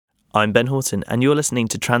I'm Ben Horton, and you're listening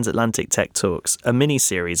to Transatlantic Tech Talks, a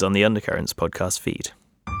mini-series on the Undercurrents podcast feed.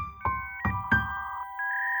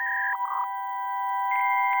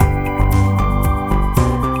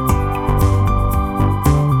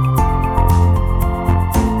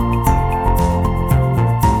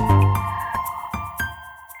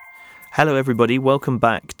 Hello everybody, welcome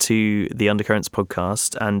back to the Undercurrents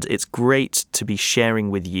podcast, and it's great to be sharing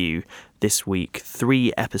with you this week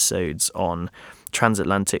 3 episodes on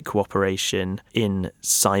transatlantic cooperation in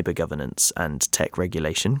cyber governance and tech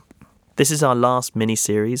regulation. This is our last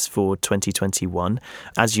mini-series for 2021.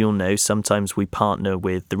 As you'll know, sometimes we partner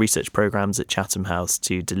with the research programs at Chatham House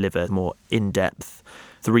to deliver more in-depth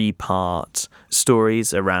 3-part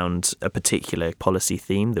stories around a particular policy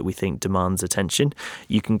theme that we think demands attention.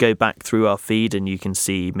 You can go back through our feed and you can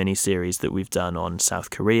see mini-series that we've done on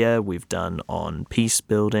South Korea, we've done on peace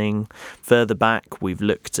building. Further back, we've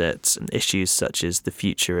looked at issues such as the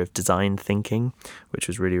future of design thinking, which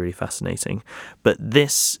was really fascinating. But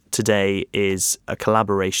this today is a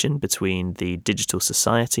collaboration between the Digital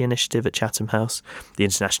Society Initiative at Chatham House, the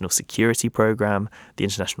International Security Programme, the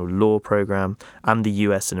International Law Programme, and the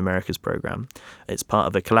US and Americas Programme. It's part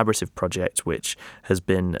of a collaborative project which has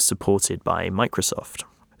been supported by Microsoft.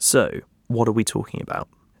 So, what are we talking about?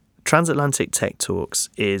 Transatlantic Tech Talks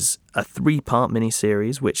is a 3-part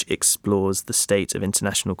mini-series which explores the state of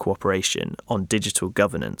international cooperation on digital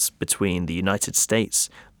governance between the United States,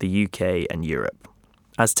 the UK and Europe.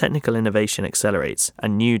 As technical innovation accelerates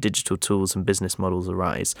and new digital tools and business models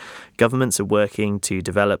arise, governments are working to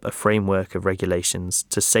develop a framework of regulations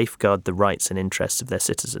to safeguard the rights and interests of their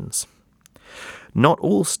citizens. Not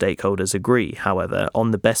all stakeholders agree, however,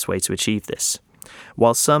 on the best way to achieve this.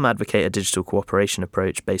 While some advocate a digital cooperation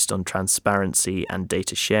approach based on transparency and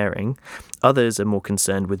data sharing, others are more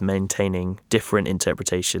concerned with maintaining different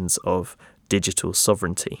interpretations of digital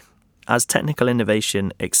sovereignty. As technical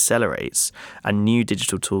innovation accelerates and new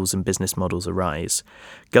digital tools and business models arise,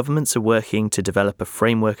 governments are working to develop a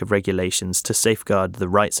framework of regulations to safeguard the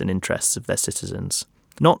rights and interests of their citizens.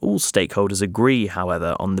 Not all stakeholders agree,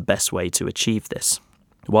 however, on the best way to achieve this.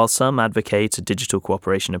 While some advocate a digital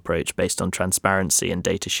cooperation approach based on transparency and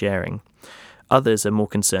data sharing, others are more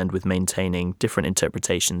concerned with maintaining different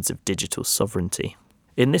interpretations of digital sovereignty.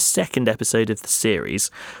 In this second episode of the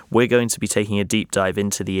series, we're going to be taking a deep dive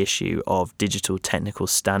into the issue of digital technical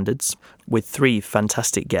standards, with 3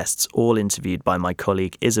 fantastic guests, all interviewed by my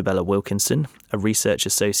colleague Isabella Wilkinson, a research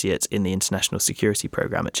associate in the International Security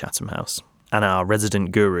Programme at Chatham House, and our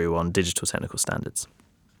resident guru on digital technical standards.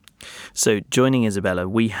 So joining Isabella,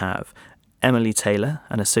 we have Emily Taylor,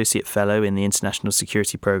 an Associate Fellow in the International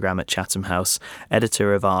Security Programme at Chatham House,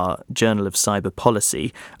 editor of our Journal of Cyber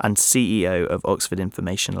Policy and CEO of Oxford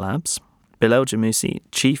Information Labs. Bilal Jamousi,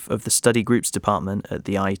 Chief of the Study Groups Department at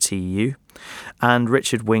the ITU, and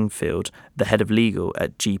Richard Wingfield, the Head of Legal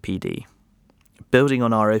at GPD. Building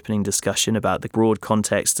on our opening discussion about the broad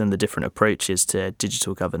context and the different approaches to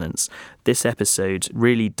digital governance, this episode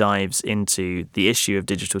really dives into the issue of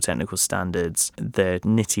digital technical standards, the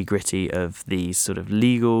nitty-gritty of the sort of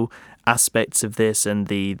legal aspects of this and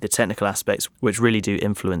the technical aspects which really do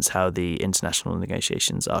influence how the international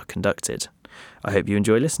negotiations are conducted. I hope you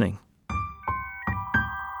enjoy listening.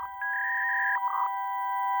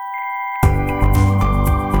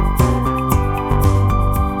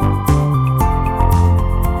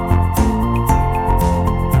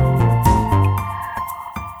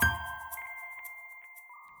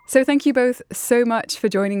 So thank you both so much for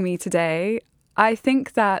joining me today. I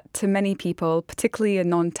think that to many people, particularly a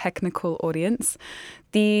non-technical audience,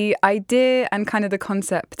 the idea and kind of the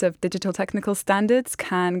concept of digital technical standards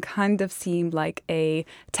can kind of seem like a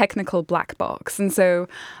technical black box. And so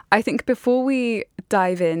I think before we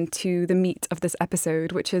dive into the meat of this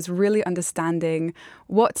episode, which is really understanding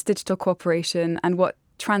what digital cooperation and what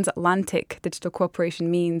transatlantic digital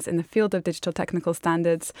cooperation means in the field of digital technical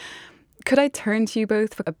standards, could I turn to you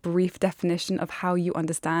both for a brief definition of how you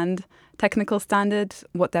understand technical standard,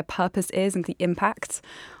 what their purpose is and the impact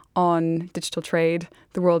on digital trade,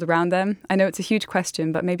 the world around them? I know it's a huge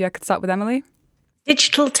question, but maybe I could start with Emily.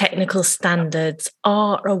 Digital technical standards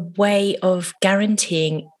are a way of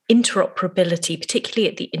guaranteeing interoperability, particularly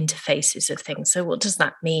at the interfaces of things. So what does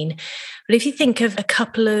that mean? Well, if you think of a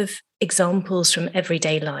couple of examples from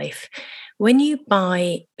everyday life, when you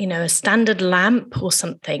buy, a standard lamp or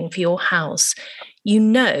something for your house, you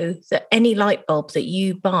know that any light bulb that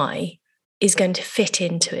you buy is going to fit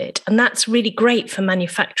into it. And that's really great for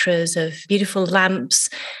manufacturers of beautiful lamps.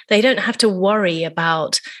 They don't have to worry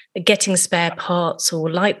about getting spare parts or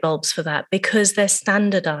light bulbs for that because they're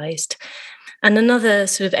standardized. And another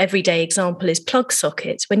sort of everyday example is plug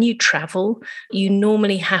sockets. When you travel, you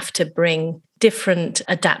normally have to bring different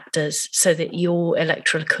adapters so that your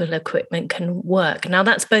electrical equipment can work. Now,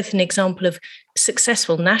 that's both an example of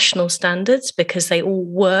successful national standards because they all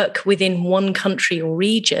work within one country or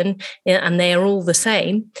region and they are all the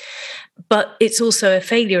same. But it's also a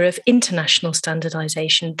failure of international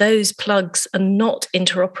standardization. Those plugs are not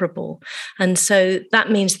interoperable. And so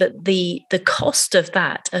that means that the cost of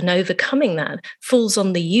that and overcoming that falls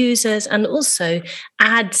on the users and also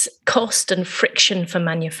adds cost and friction for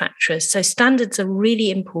manufacturers. So standards are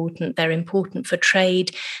really important. They're important for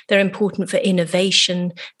trade. They're important for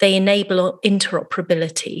innovation. They enable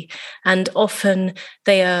interoperability. And often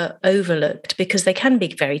they are overlooked because they can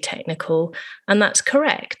be very technical. And that's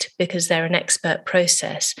correct because they're an expert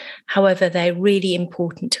process. However, they're really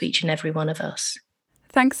important to each and every one of us.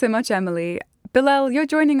 Thanks so much, Emily. Bilal, you're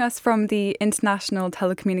joining us from the International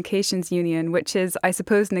Telecommunications Union, which is, I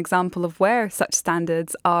suppose, an example of where such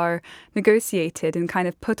standards are negotiated and kind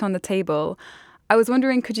of put on the table. I was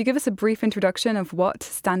wondering, could you give us a brief introduction of what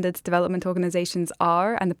standards development organizations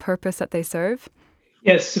are and the purpose that they serve?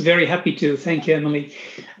 Yes, very happy to. Thank you, Emily.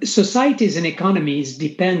 Societies and economies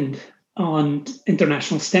depend on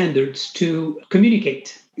international standards to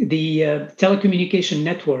communicate. The telecommunication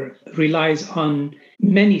network relies on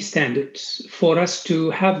many standards for us to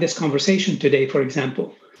have this conversation today, for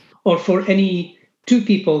example, or for any two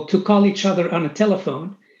people to call each other on a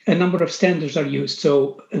telephone. A number of standards are used.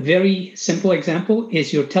 So a very simple example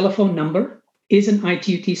is your telephone number is an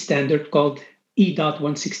ITU-T standard called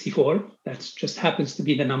E.164. That just happens to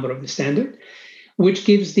be the number of the standard, which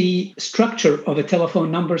gives the structure of a telephone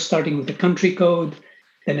number starting with the country code,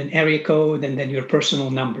 then an area code, and then your personal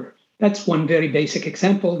number. That's one very basic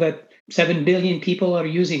example that 7 billion people are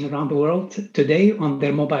using around the world today on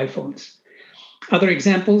their mobile phones. Other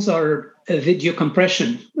examples are video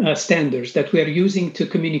compression standards that we are using to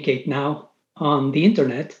communicate now on the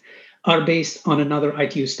internet are based on another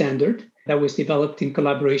ITU standard that was developed in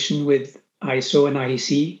collaboration with ISO and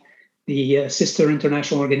IEC, the sister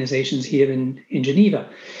international organizations here in Geneva.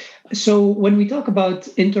 So when we talk about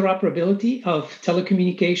interoperability of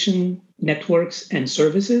telecommunication networks and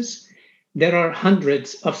services, there are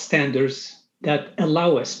hundreds of standards that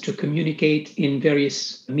allow us to communicate in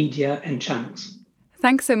various media and channels.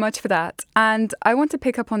 Thanks so much for that. And I want to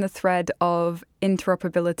pick up on the thread of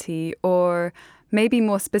interoperability, or maybe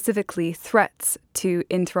more specifically, threats to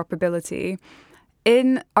interoperability.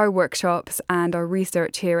 In our workshops and our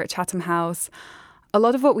research here at Chatham House, a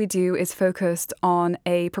lot of what we do is focused on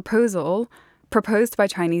a proposal proposed by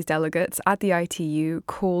Chinese delegates at the ITU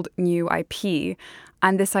called New IP,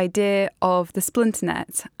 and this idea of the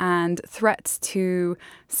splinternet and threats to,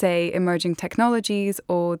 say, emerging technologies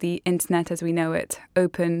or the internet as we know it,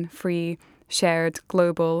 open, free, shared,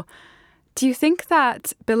 global. Do you think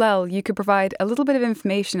that, Bilal, you could provide a little bit of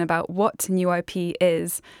information about what New IP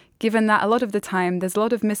is, given that a lot of the time there's a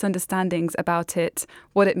lot of misunderstandings about it,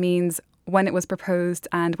 what it means, when it was proposed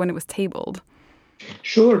and when it was tabled?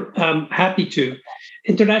 Sure, happy to.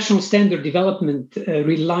 International standard development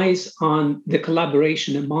relies on the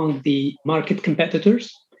collaboration among the market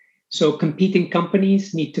competitors. So competing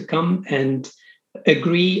companies need to come and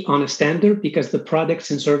agree on a standard because the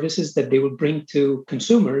products and services that they will bring to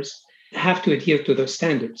consumers have to adhere to those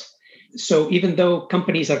standards. So even though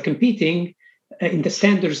companies are competing, in the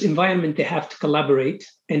standards environment, they have to collaborate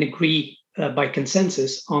and agree by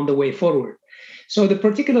consensus on the way forward. So the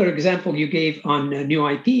particular example you gave on New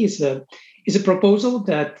IP is a proposal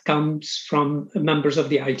that comes from members of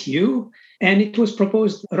the ITU, and it was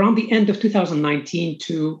proposed around the end of 2019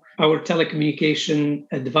 to our telecommunication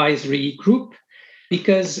advisory group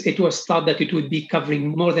because it was thought that it would be covering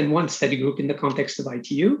more than one study group in the context of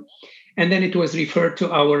ITU. And then it was referred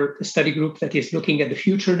to our study group that is looking at the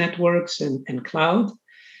future networks and cloud,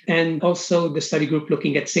 and also the study group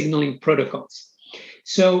looking at signaling protocols.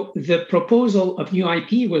 So the proposal of New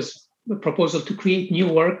IP was a proposal to create new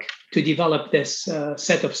work to develop this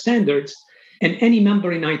set of standards. And any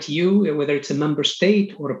member in ITU, whether it's a member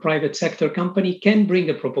state or a private sector company, can bring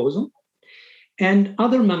a proposal. And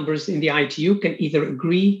other members in the ITU can either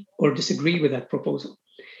agree or disagree with that proposal.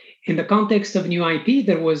 In the context of New IP,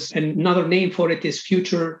 there was another name for it is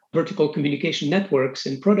Future Vertical Communication Networks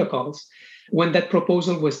and Protocols. When that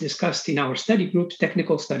proposal was discussed in our study groups,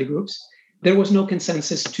 technical study groups, there was no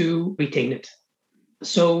consensus to retain it.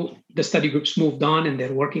 So the study groups moved on and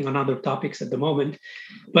they're working on other topics at the moment.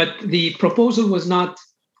 But the proposal was not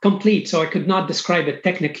complete, so I could not describe it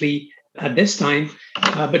technically at this time.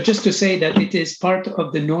 But just to say that it is part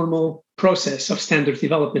of the normal process of standard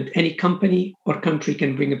development. Any company or country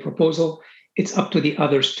can bring a proposal It's up to the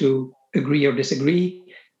others to agree or disagree.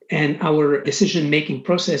 And our decision-making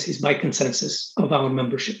process is by consensus of our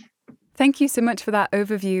membership. Thank you so much for that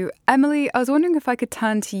overview. Emily, I was wondering if I could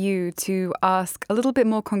turn to you to ask a little bit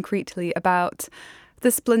more concretely about the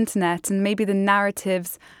Splinternet and maybe the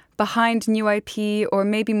narratives behind new IP, or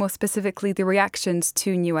maybe more specifically the reactions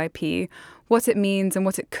to new IP, what it means and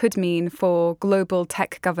what it could mean for global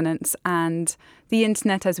tech governance and the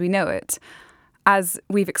internet as we know it. As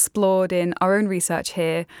we've explored in our own research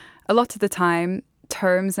here, a lot of the time,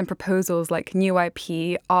 terms and proposals like new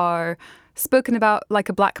IP are spoken about like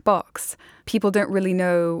a black box. People don't really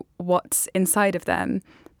know what's inside of them.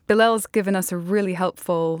 Bilal's given us a really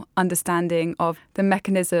helpful understanding of the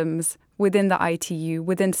mechanisms within the ITU,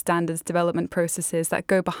 within standards development processes that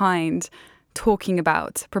go behind talking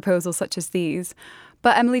about proposals such as these.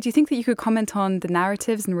 But Emily, do you think that you could comment on the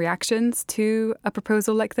narratives and reactions to a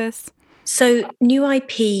proposal like this? So new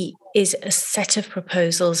IP is a set of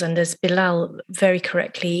proposals, and as Bilal very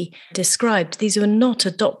correctly described, these were not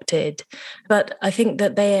adopted, but I think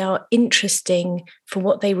that they are interesting for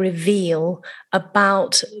what they reveal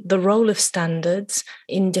about the role of standards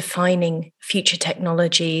in defining future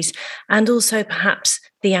technologies, and also perhaps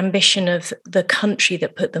the ambition of the country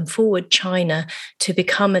that put them forward, China, to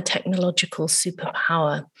become a technological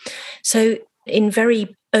superpower. So in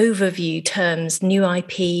very overview terms, new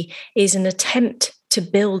IP is an attempt to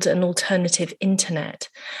build an alternative internet.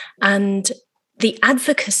 And the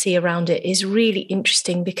advocacy around it is really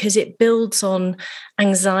interesting because it builds on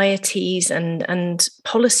anxieties and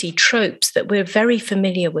policy tropes that we're very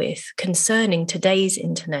familiar with concerning today's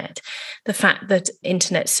internet. The fact that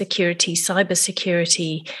internet security,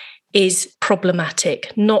 cybersecurity is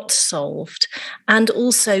problematic, not solved, and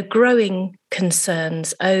also growing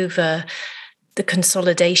concerns over the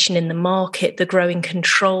consolidation in the market, the growing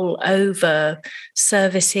control over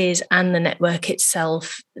services and the network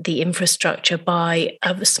itself, the infrastructure by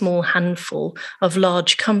a small handful of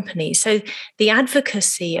large companies. So the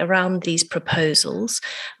advocacy around these proposals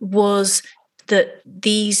was that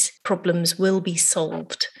these problems will be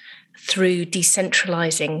solved through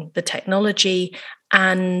decentralizing the technology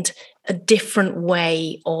and a different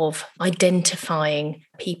way of identifying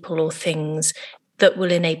people or things that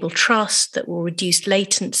will enable trust, that will reduce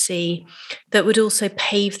latency, that would also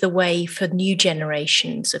pave the way for new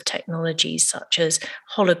generations of technologies such as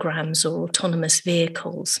holograms or autonomous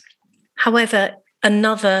vehicles. However,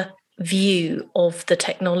 another view of the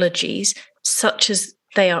technologies, such as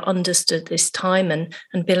they are understood this time,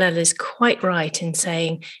 and Bilal is quite right in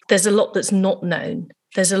saying there's a lot that's not known.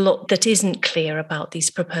 There's a lot that isn't clear about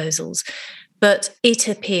these proposals. But it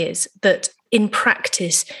appears that in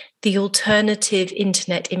practice, the alternative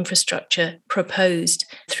internet infrastructure proposed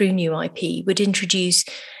through new IP would introduce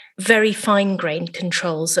very fine-grained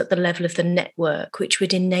controls at the level of the network, which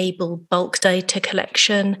would enable bulk data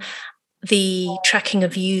collection, the tracking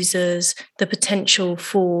of users, the potential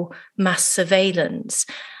for mass surveillance.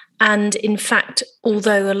 And in fact,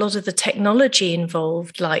 although a lot of the technology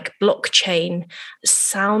involved, like blockchain,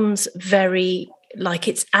 sounds very like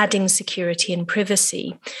it's adding security and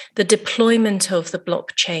privacy, the deployment of the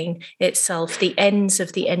blockchain itself, the ends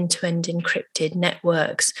of the end-to-end encrypted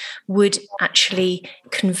networks, would actually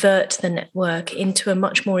convert the network into a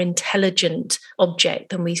much more intelligent object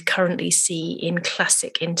than we currently see in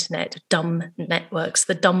classic internet dumb networks,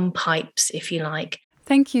 the dumb pipes, if you like.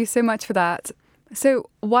 Thank you so much for that. So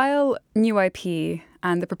while new IP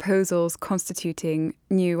and the proposals constituting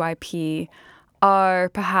new IP are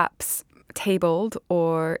perhaps tabled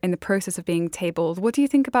or in the process of being tabled, what do you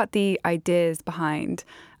think about the ideas behind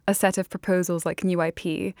a set of proposals like new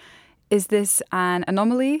IP? Is this an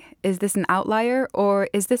anomaly? Is this an outlier? Or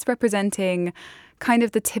is this representing kind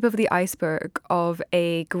of the tip of the iceberg of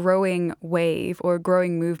a growing wave or a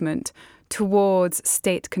growing movement towards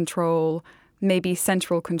state control, maybe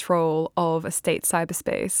central control of a state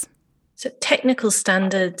cyberspace? So technical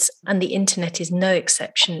standards, and the internet is no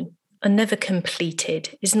exception, are never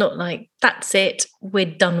completed. It's not like, that's it, we're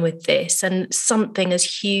done with this. And something as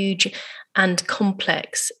huge and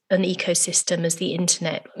complex an ecosystem as the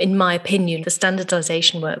internet, in my opinion, the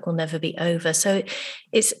standardization work will never be over. So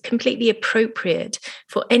it's completely appropriate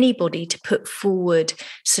for anybody to put forward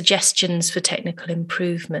suggestions for technical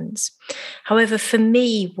improvements. However, for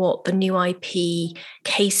me, what the new IP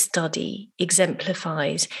case study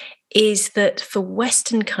exemplifies is that for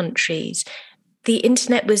Western countries, the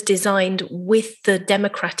internet was designed with the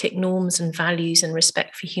democratic norms and values and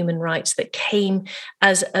respect for human rights that came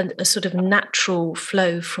as a sort of natural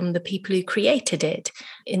flow from the people who created it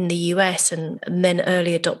in the US and then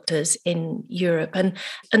early adopters in Europe. And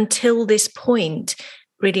until this point,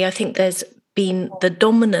 really, I think there's been the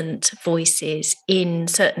dominant voices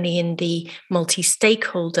certainly in the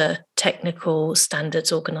multi-stakeholder technical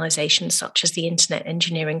standards organizations such as the Internet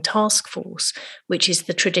Engineering Task Force, which is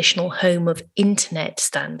the traditional home of Internet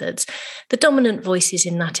standards. The dominant voices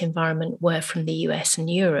in that environment were from the US and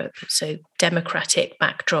Europe, so democratic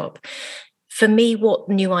backdrop. For me, what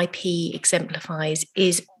new IP exemplifies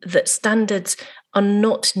is that standards are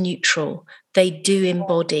not neutral. They do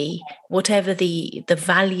embody whatever the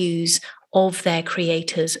values of their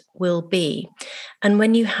creators will be. And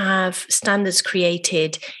when you have standards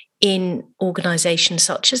created in organizations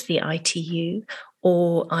such as the ITU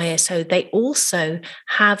or ISO, they also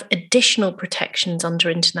have additional protections under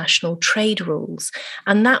international trade rules.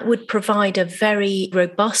 And that would provide a very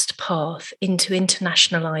robust path into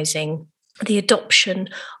internationalizing the adoption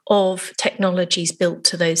of technologies built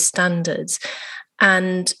to those standards.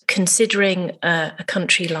 And considering a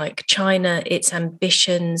country like China, its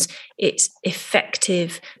ambitions, its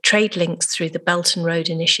effective trade links through the Belt and Road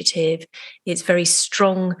Initiative, its very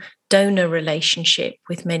strong donor relationship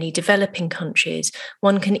with many developing countries,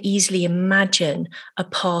 one can easily imagine a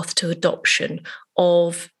path to adoption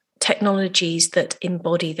of technologies that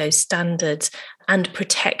embody those standards and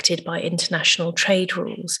protected by international trade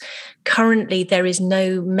rules. Currently, there is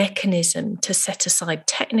no mechanism to set aside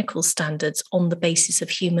technical standards on the basis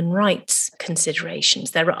of human rights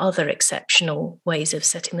considerations. There are other exceptional ways of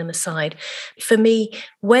setting them aside. For me,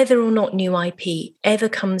 whether or not new IP ever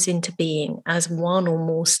comes into being as one or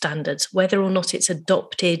more standards, whether or not it's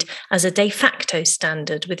adopted as a de facto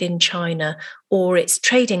standard within China or its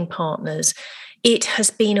trading partners, it has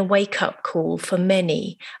been a wake-up call for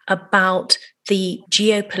many about the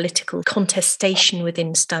geopolitical contestation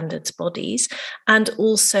within standards bodies and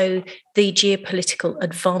also the geopolitical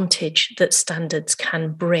advantage that standards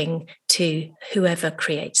can bring to whoever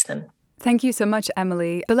creates them. Thank you so much,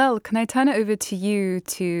 Emily. Bilal, can I turn it over to you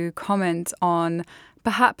to comment on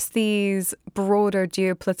perhaps these broader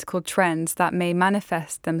geopolitical trends that may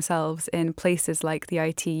manifest themselves in places like the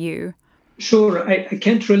ITU? Sure. I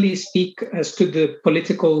can't really speak as to the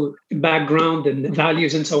political background and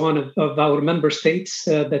values and so on of our member states.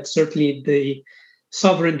 That's certainly the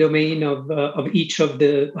sovereign domain of each of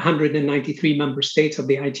the 193 member states of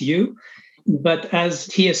the ITU. But as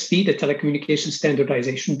TSB, the Telecommunications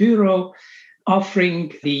Standardization Bureau,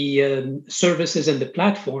 offering the services and the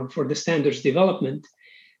platform for the standards development,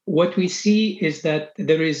 what we see is that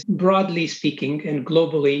there is, broadly speaking and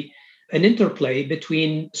globally, an interplay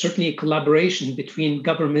between, certainly a collaboration between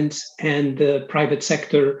governments and the private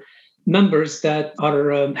sector members that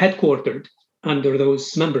are headquartered under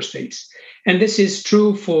those member states. And this is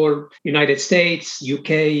true for United States, UK,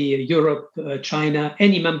 Europe, China,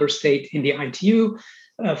 any member state in the ITU.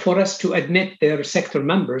 For us to admit their sector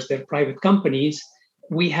members, their private companies,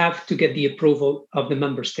 we have to get the approval of the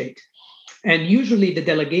member state. And usually the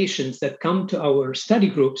delegations that come to our study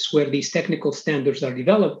groups where these technical standards are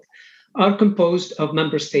developed are composed of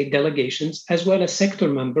member state delegations as well as sector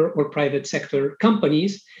member or private sector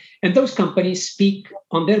companies. And those companies speak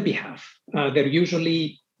on their behalf. They're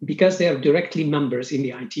usually, because they are directly members in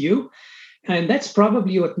the ITU. And that's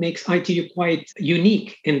probably what makes ITU quite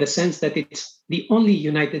unique in the sense that it's the only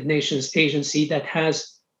United Nations agency that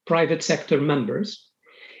has private sector members.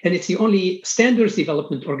 And it's the only standards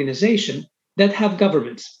development organization that have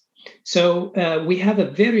governments. So we have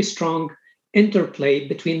a very strong interplay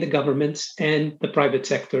between the governments and the private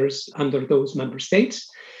sectors under those member states.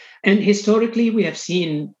 And historically, we have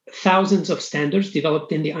seen thousands of standards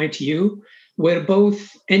developed in the ITU where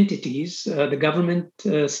both entities, the government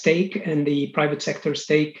stake and the private sector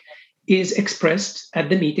stake, is expressed at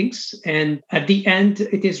the meetings. And at the end,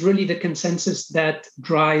 it is really the consensus that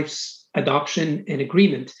drives adoption and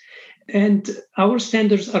agreement. And our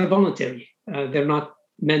standards are voluntary. They're not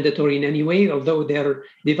mandatory in any way, although they're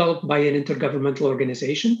developed by an intergovernmental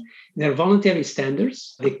organization. They're voluntary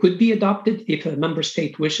standards. They could be adopted if a member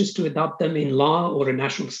state wishes to adopt them in law or a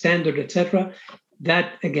national standard, etc.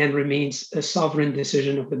 That, again, remains a sovereign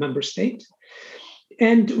decision of the member state.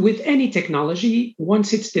 And with any technology,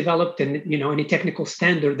 once it's developed and any technical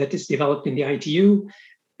standard that is developed in the ITU,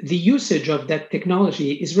 the usage of that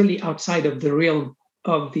technology is really outside of the realm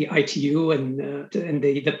of the ITU and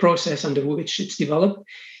the process under which it's developed.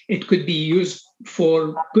 It could be used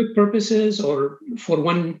for good purposes, or for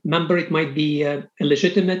one member, it might be a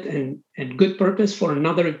legitimate and good purpose. For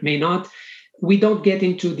another, it may not. We don't get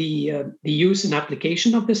into the use and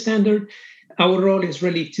application of the standard. Our role is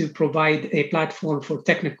really to provide a platform for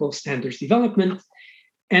technical standards development.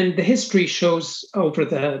 And the history shows over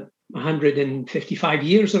the 155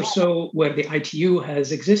 years or so where the ITU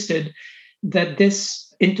has existed that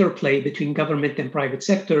this interplay between government and private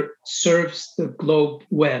sector serves the globe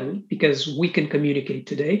well because we can communicate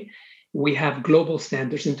today. We have global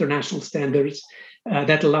standards, international standards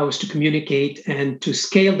that allow us to communicate and to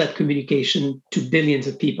scale that communication to billions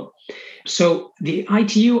of people. So the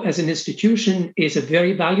ITU as an institution is a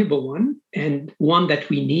very valuable one and one that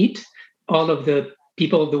we need. All of the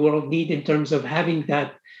people of the world need in terms of having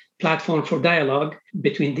that platform for dialogue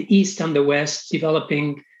between the East and the West,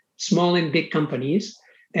 developing small and big companies.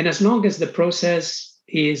 And as long as the process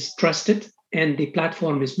is trusted and the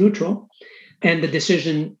platform is neutral and the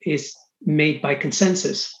decision is made by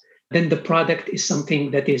consensus, then the product is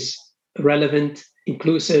something that is relevant,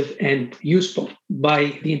 inclusive, and useful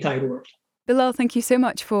by the entire world. Bilal, thank you so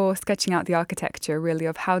much for sketching out the architecture, really,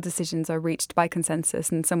 of how decisions are reached by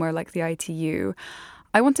consensus in somewhere like the ITU.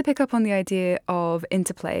 I want to pick up on the idea of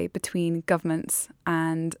interplay between governments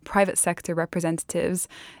and private sector representatives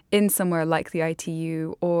in somewhere like the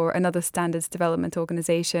ITU or another standards development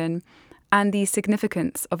organisation, and the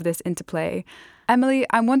significance of this interplay. Emily,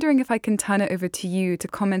 I'm wondering if I can turn it over to you to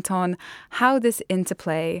comment on how this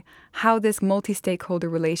interplay, how this multi-stakeholder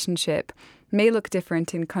relationship may look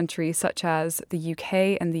different in countries such as the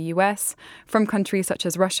UK and the US from countries such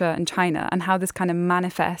as Russia and China, and how this kind of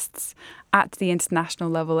manifests at the international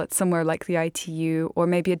level at somewhere like the ITU or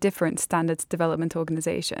maybe a different standards development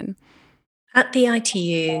organisation. At the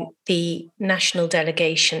ITU, the national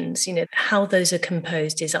delegations, how those are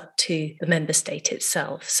composed is up to the member state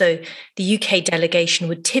itself. So the UK delegation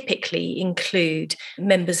would typically include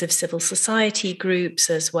members of civil society groups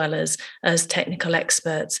as well as technical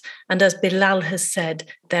experts. And as Bilal has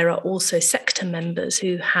said, there are also sector members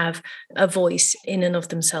who have a voice in and of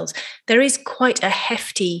themselves. There is quite a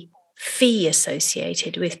hefty fee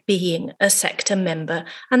associated with being a sector member.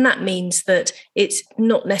 And that means that it's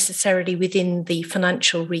not necessarily within the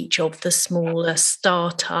financial reach of the smaller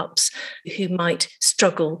startups who might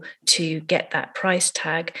struggle to get that price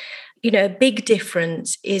tag. A big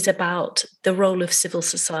difference is about the role of civil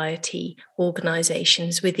society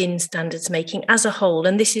organisations within standards making as a whole.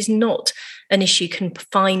 And this is not an issue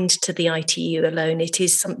confined to the ITU alone. It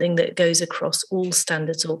is something that goes across all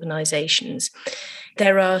standards organisations.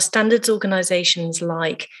 There are standards organisations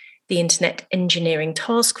like the Internet Engineering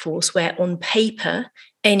Task Force, where on paper,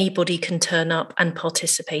 anybody can turn up and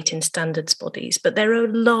participate in standards bodies. But there are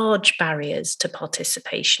large barriers to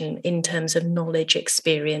participation in terms of knowledge,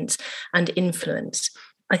 experience, and influence.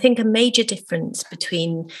 I think a major difference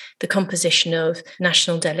between the composition of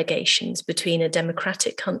national delegations between a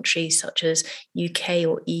democratic country such as UK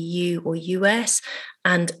or EU or US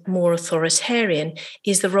and more authoritarian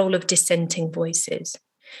is the role of dissenting voices.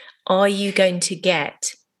 Are you going to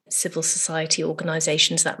get civil society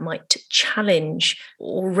organisations that might challenge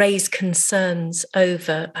or raise concerns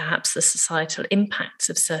over perhaps the societal impacts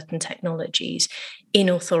of certain technologies in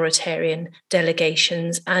authoritarian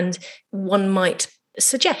delegations? And one might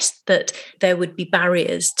suggest that there would be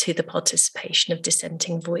barriers to the participation of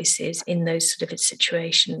dissenting voices in those sort of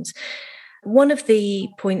situations. One of the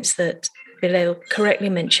points that Bilal correctly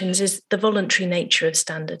mentions is the voluntary nature of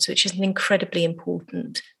standards, which is an incredibly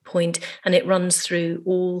important point, and it runs through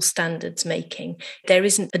all standards making. There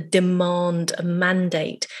isn't a demand, a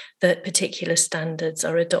mandate that particular standards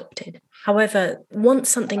are adopted. However, once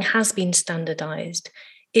something has been standardized,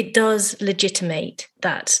 it does legitimate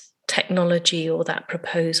that technology or that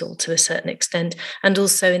proposal to a certain extent. And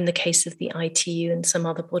also in the case of the ITU and some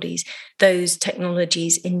other bodies, those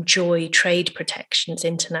technologies enjoy trade protections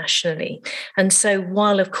internationally. And so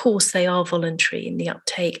while, of course, they are voluntary in the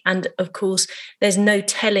uptake, and of course, there's no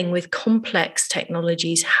telling with complex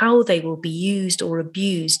technologies how they will be used or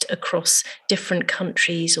abused across different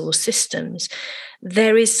countries or systems,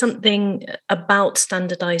 there is something about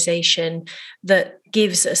standardization that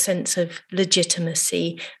gives a sense of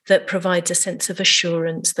legitimacy, that provides a sense of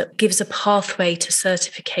assurance, that gives a pathway to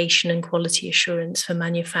certification and quality assurance for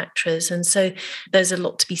manufacturers. And so there's a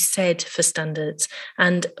lot to be said for standards,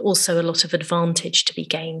 and also a lot of advantage to be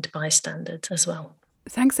gained by standards as well.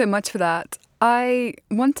 Thanks so much for that. I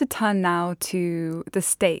want to turn now to the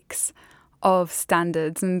stakes of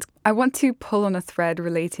standards, and I want to pull on a thread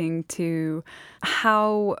relating to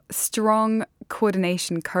how strong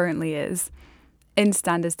coordination currently is in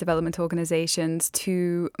standards development organisations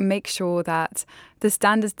to make sure that the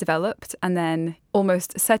standards developed and then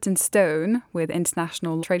almost set in stone with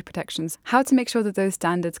international trade protections, how to make sure that those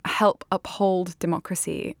standards help uphold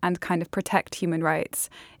democracy and kind of protect human rights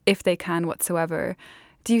if they can whatsoever.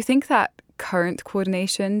 Do you think that current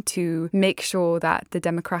coordination to make sure that the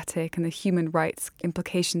democratic and the human rights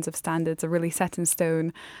implications of standards are really set in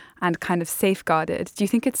stone and kind of safeguarded? Do you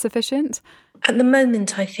think it's sufficient? At the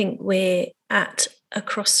moment, I think we're at a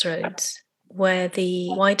crossroads where the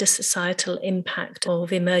wider societal impact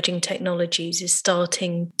of emerging technologies is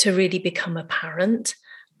starting to really become apparent.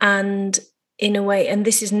 And in a way, and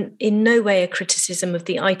this is in no way a criticism of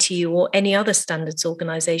the ITU or any other standards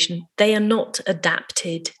organization, they are not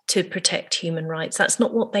adapted to protect human rights. That's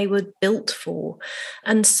not what they were built for.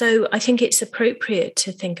 And so I think it's appropriate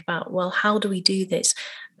to think about, well, how do we do this?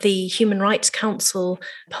 The Human Rights Council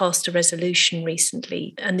passed a resolution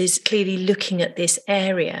recently and is clearly looking at this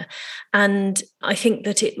area. And I think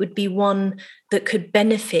that it would be one that could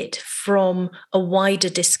benefit from a wider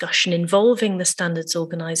discussion involving the standards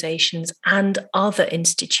organizations and other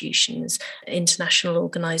institutions, international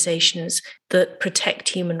organizations that protect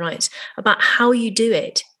human rights, about how you do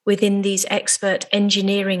it within these expert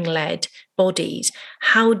engineering-led bodies.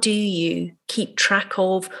 How do you keep track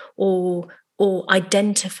of or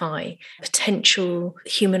identify potential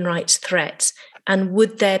human rights threats? And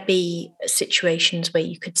would there be situations where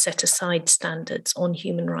you could set aside standards on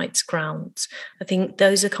human rights grounds? I think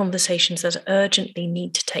those are conversations that urgently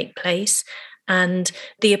need to take place, and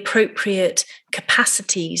the appropriate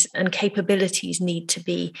capacities and capabilities need to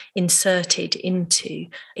be inserted into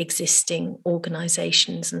existing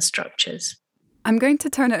organizations and structures. I'm going to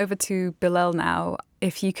turn it over to Bilal now.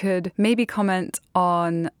 If you could maybe comment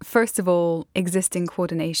on, first of all, existing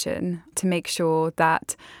coordination to make sure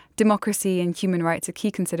that democracy and human rights are key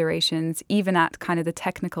considerations, even at kind of the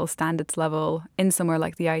technical standards level in somewhere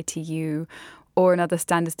like the ITU or another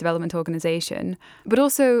standards development organization. But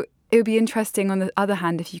also, it would be interesting, on the other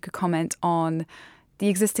hand, if you could comment on the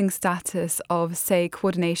existing status of, say,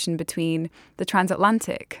 coordination between the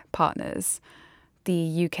transatlantic partners,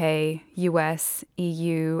 the UK, US,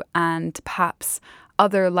 EU, and perhaps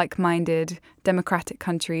other like-minded democratic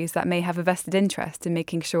countries that may have a vested interest in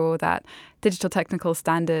making sure that digital technical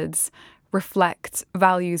standards reflect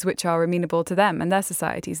values which are amenable to them and their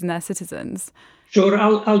societies and their citizens. Sure,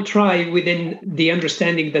 I'll try within the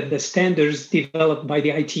understanding that the standards developed by the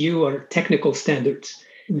ITU are technical standards.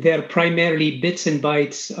 They're primarily bits and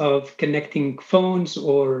bytes of connecting phones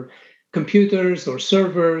or computers or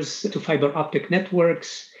servers to fiber optic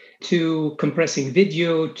networks, to compressing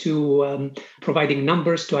video, to providing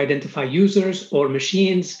numbers to identify users or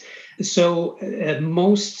machines. So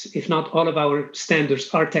most, if not all of our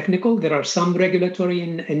standards are technical. There are some regulatory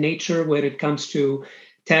in nature where it comes to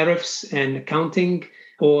tariffs and accounting,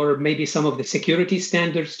 or maybe some of the security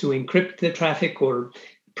standards to encrypt the traffic or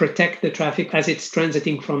protect the traffic as it's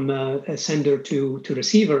transiting from a sender to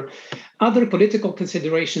receiver. Other political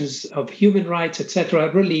considerations of human rights, etc.,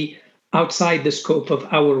 are really outside the scope of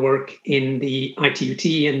our work in the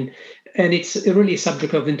ITUT, and it's really a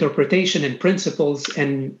subject of interpretation and principles,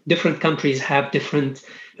 and different countries have different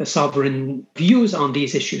sovereign views on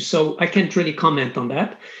these issues. So I can't really comment on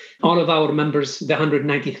that. All of our members, the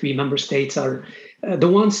 193 member states, are the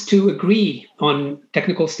ones to agree on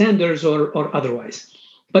technical standards or otherwise.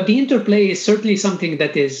 But the interplay is certainly something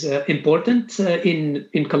that is important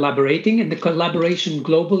in collaborating, and the collaboration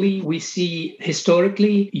globally. We see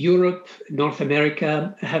historically Europe, North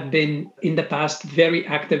America have been in the past very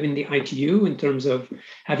active in the ITU in terms of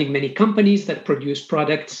having many companies that produce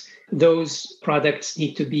products. Those products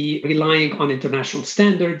need to be relying on international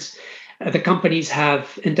standards. The companies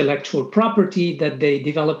have intellectual property that they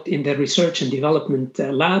developed in their research and development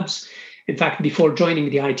labs. In fact, before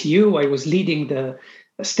joining the ITU, I was leading the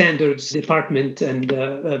standards department and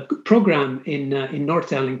program in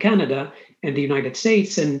Nortel in Canada and the United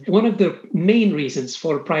States. And one of the main reasons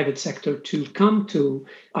for private sector to come to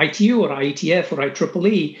ITU or IETF or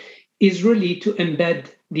IEEE is really to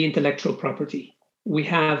embed the intellectual property. We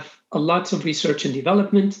have lots of research and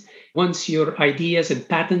development. Once your ideas and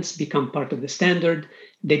patents become part of the standard,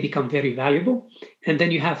 they become very valuable. And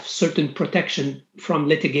then you have certain protection from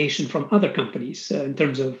litigation from other companies in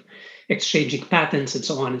terms of exchanging patents and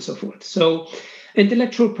so on and so forth. So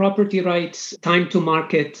intellectual property rights, time to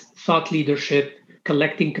market, thought leadership,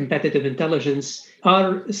 collecting competitive intelligence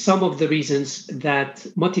are some of the reasons that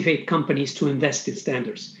motivate companies to invest in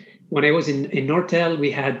standards. When I was in Nortel,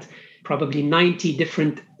 we had probably 90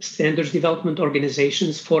 different standards development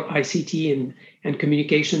organizations for ICT and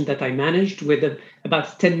communication that I managed with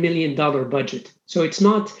about $10 million budget. So it's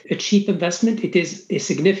not a cheap investment. It is a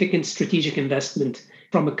significant strategic investment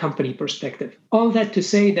from a company perspective. All that to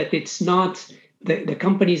say that it's not, the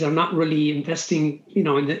companies are not really investing, in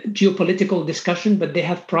the geopolitical discussion, but they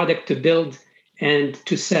have product to build and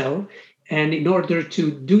to sell. And in order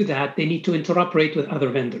to do that, they need to interoperate with other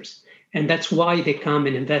vendors. And that's why they come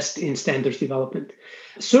and invest in standards development.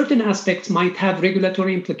 Certain aspects might have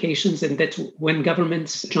regulatory implications, and that's when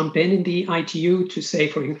governments jump in the ITU to say,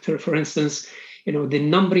 for instance, the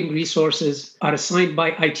numbering resources are assigned by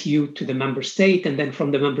ITU to the member state, and then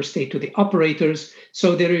from the member state to the operators.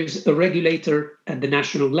 So there is a regulator at the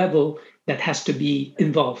national level that has to be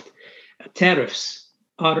involved. Tariffs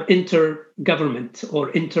are inter-government or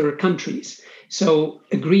inter-countries. So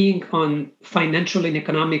agreeing on financial and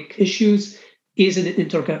economic issues is an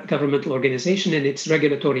intergovernmental organization, and it's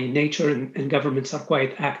regulatory in nature, and governments are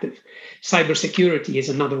quite active. Cybersecurity is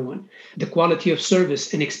another one. The quality of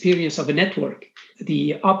service and experience of a network.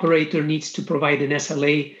 The operator needs to provide an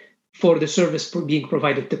SLA for the service being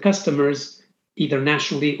provided to customers, either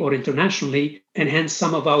nationally or internationally, and hence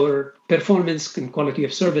some of our performance and quality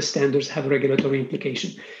of service standards have regulatory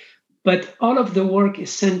implication. But all of the work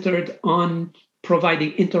is centered on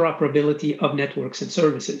providing interoperability of networks and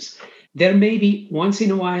services. There may be once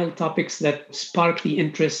in a while topics that spark the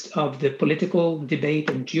interest of the political debate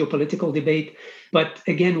and geopolitical debate. But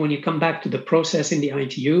again, when you come back to the process in the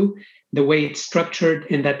ITU, the way it's structured,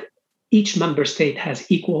 in that each member state has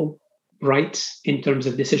equal rights in terms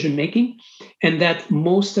of decision making, and that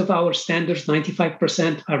most of our standards,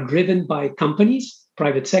 95%, are driven by companies,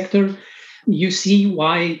 private sector. You see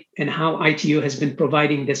why and how ITU has been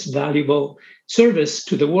providing this valuable service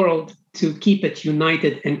to the world to keep it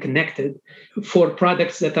united and connected for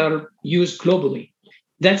products that are used globally.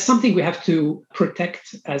 That's something we have to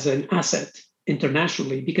protect as an asset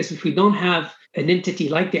internationally, because if we don't have an entity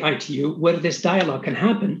like the ITU where this dialogue can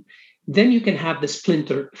happen, then you can have the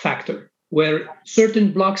splinter factor, where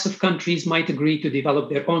certain blocks of countries might agree to develop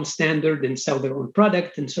their own standard and sell their own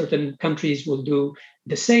product, and certain countries will do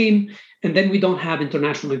the same. And then we don't have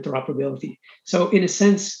international interoperability. So in a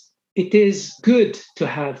sense, it is good to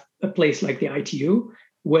have a place like the ITU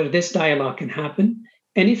where this dialogue can happen.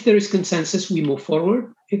 And if there is consensus, we move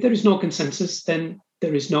forward. If there is no consensus, then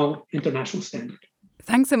there is no international standard.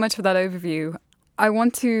 Thanks so much for that overview. I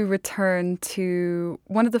want to return to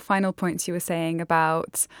one of the final points you were saying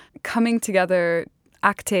about coming together,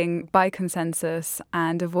 acting by consensus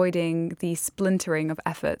and avoiding the splintering of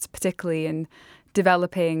efforts, particularly in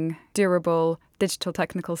developing durable digital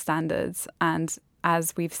technical standards. And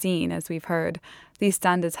as we've seen, as we've heard, these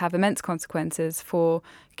standards have immense consequences for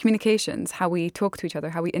communications, how we talk to each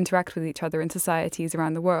other, how we interact with each other in societies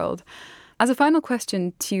around the world. As a final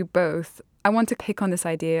question to you both, I want to pick on this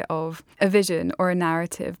idea of a vision or a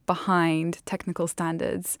narrative behind technical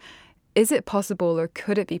standards. Is it possible, or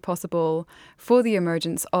could it be possible, for the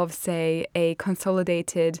emergence of, say, a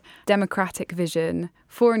consolidated democratic vision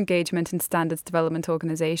for engagement in standards development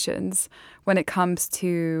organizations when it comes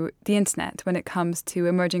to the internet, when it comes to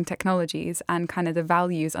emerging technologies and kind of the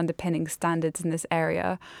values underpinning standards in this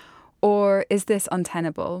area? Or is this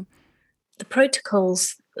untenable? The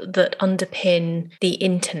protocols that underpin the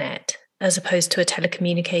internet, as opposed to a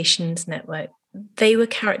telecommunications network, they were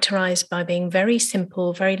characterized by being very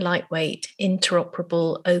simple, very lightweight,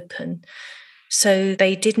 interoperable, open. So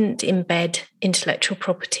they didn't embed intellectual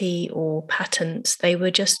property or patents. They were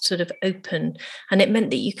just sort of open. And it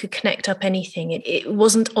meant that you could connect up anything. It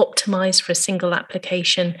wasn't optimized for a single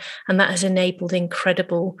application. And that has enabled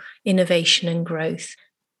incredible innovation and growth.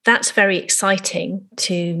 That's very exciting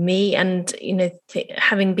to me. And,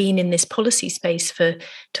 having been in this policy space for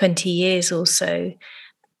 20 years or so,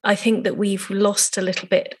 I think that we've lost a little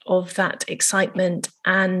bit of that excitement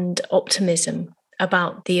and optimism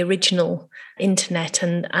about the original internet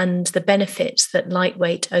and the benefits that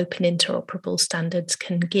lightweight, open, interoperable standards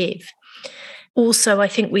can give. Also, I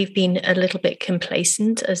think we've been a little bit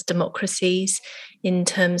complacent as democracies in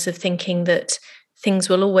terms of thinking that things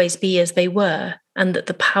will always be as they were, and that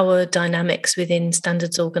the power dynamics within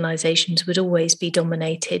standards organizations would always be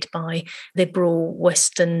dominated by liberal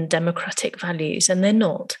Western democratic values, and they're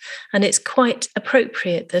not. And it's quite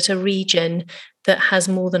appropriate that a region that has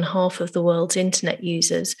more than half of the world's internet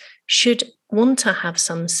users should want to have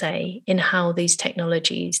some say in how these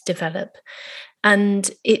technologies develop. And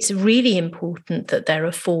it's really important that there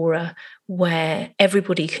are fora where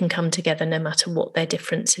everybody can come together no matter what their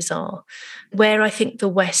differences are. Where I think the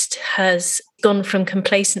West has gone from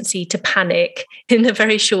complacency to panic in a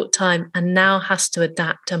very short time and now has to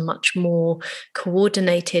adapt a much more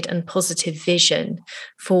coordinated and positive vision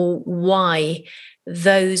for why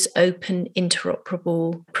those open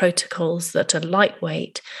interoperable protocols that are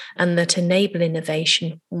lightweight and that enable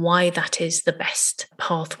innovation, why that is the best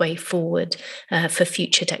pathway forward for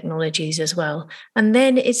future technologies as well. And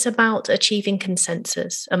then it's about achieving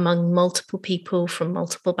consensus among multiple people from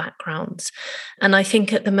multiple backgrounds. And I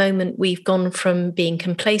think at the moment we've gone from being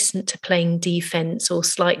complacent to playing defense or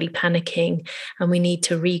slightly panicking, and we need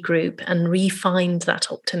to regroup and re-find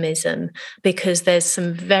that optimism, because there's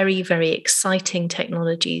some very, very exciting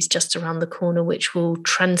technologies just around the corner which will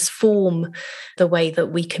transform the way that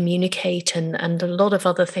we communicate and a lot of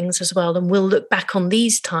other things as well. And we'll look back on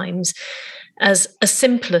these times as a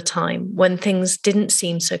simpler time when things didn't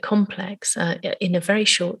seem so complex in a very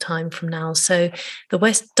short time from now. So the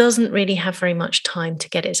West doesn't really have very much time to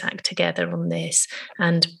get its act together on this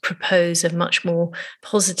and propose a much more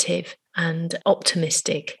positive and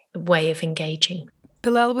optimistic way of engaging.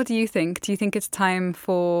 Bilal, what do you think? Do you think it's time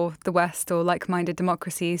for the West or like-minded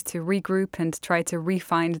democracies to regroup and try to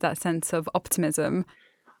re-find that sense of optimism?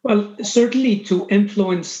 Well, certainly to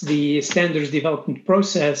influence the standards development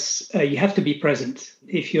process, you have to be present.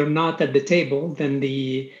 If you're not at the table, then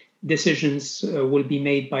the decisions will be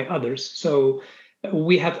made by others. So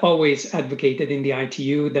we have always advocated in the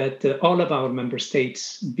ITU that all of our member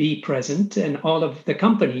states be present, and all of the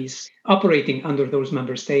companies operating under those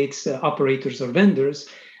member states, operators or vendors,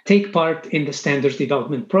 take part in the standards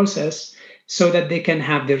development process so that they can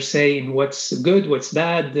have their say in what's good, what's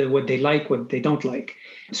bad, what they like, what they don't like.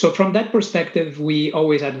 So from that perspective, we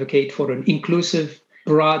always advocate for an inclusive,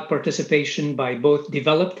 broad participation by both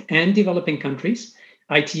developed and developing countries.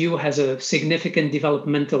 ITU has a significant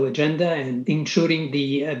developmental agenda, and ensuring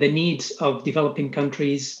the needs of developing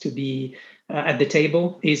countries to be at the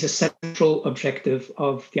table is a central objective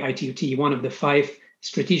of the ITUT, one of the 5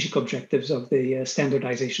 strategic objectives of the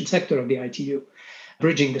standardization sector of the ITU,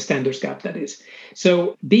 bridging the standards gap, that is.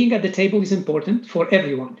 So being at the table is important for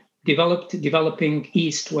everyone, developed, developing,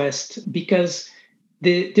 East, West, because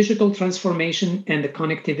the digital transformation and the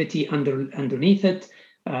connectivity underneath it,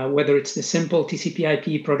 whether it's the simple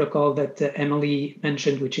TCP/IP protocol that Emily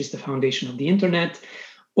mentioned, which is the foundation of the internet,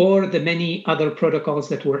 or the many other protocols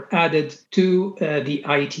that were added to the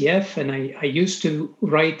IETF. And I used to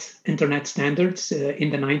write internet standards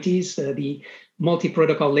in the 90s, the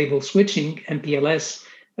multi-protocol label switching, MPLS.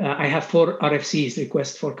 I have 4 RFCs,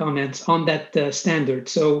 requests for comments, on that standard.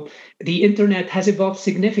 So the internet has evolved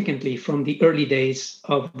significantly from the early days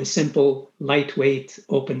of the simple, lightweight,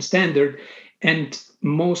 open standard. And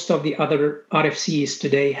most of the other RFCs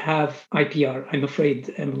today have IPR. I'm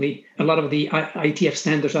afraid, Emily, a lot of the IETF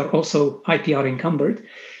standards are also IPR encumbered.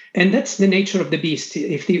 And that's the nature of the beast.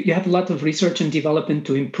 If you have a lot of research and development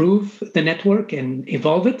to improve the network and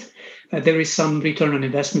evolve it, there is some return on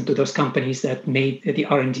investment to those companies that made the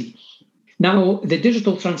R&D. Now, the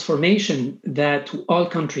digital transformation that all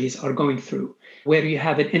countries are going through, where you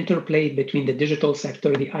have an interplay between the digital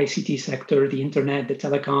sector, the ICT sector, the internet, the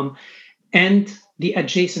telecom, and the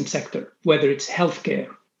adjacent sector, whether it's healthcare,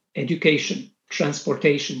 education,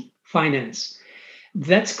 transportation, finance,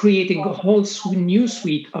 that's creating a whole new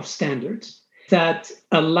suite of standards that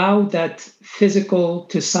allow that physical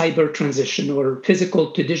to cyber transition or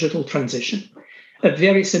physical to digital transition. A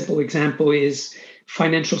very simple example is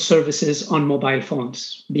financial services on mobile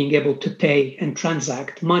phones. Being able to pay and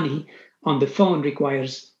transact money on the phone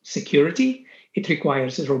requires security. It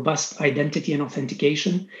requires a robust identity and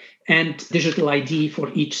authentication and digital ID for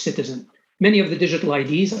each citizen. Many of the digital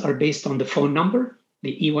IDs are based on the phone number,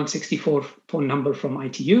 the E164 phone number from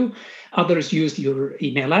ITU. Others use your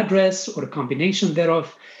email address or a combination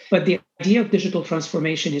thereof. But the idea of digital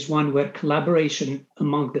transformation is one where collaboration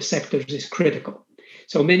among the sectors is critical.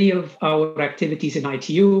 So many of our activities in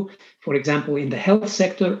ITU, for example, in the health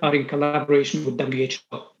sector, are in collaboration with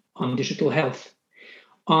WHO on digital health,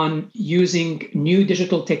 on using new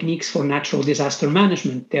digital techniques for natural disaster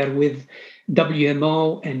management. They're with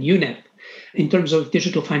WMO and UNEP. In terms of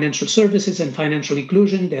digital financial services and financial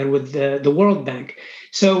inclusion, they're with the World Bank.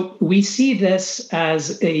 So we see this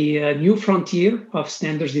as a new frontier of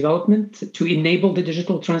standards development to enable the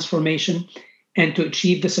digital transformation and to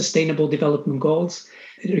achieve the sustainable development goals.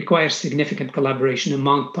 It requires significant collaboration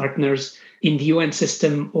among partners in the UN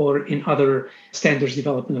system or in other standards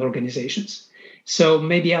development organizations. So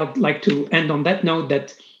maybe I'd like to end on that note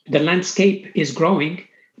that the landscape is growing.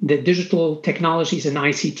 The digital technologies and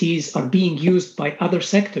ICTs are being used by other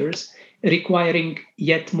sectors, requiring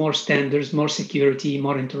yet more standards, more security,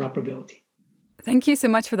 more interoperability. Thank you so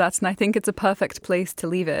much for that. And I think it's a perfect place to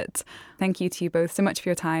leave it. Thank you to you both so much for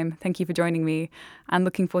your time. Thank you for joining me, and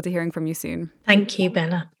looking forward to hearing from you soon. Thank you,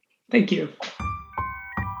 Bella. Thank you.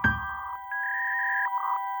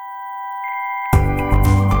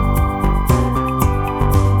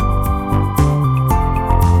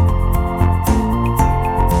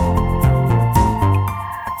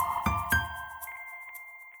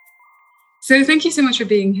 So thank you so much for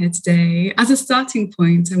being here today. As a starting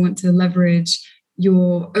point, I want to leverage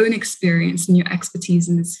your own experience and your expertise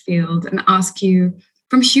in this field and ask you,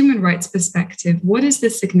 from a human rights perspective, what is the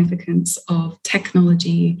significance of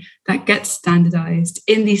technology that gets standardized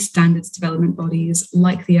in these standards development bodies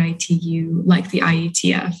like the ITU, like the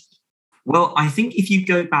IETF? Well, I think if you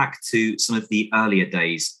go back to some of the earlier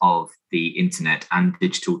days of the internet and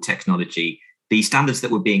digital technology, the standards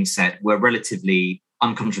that were being set were relatively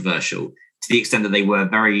uncontroversial to the extent that they were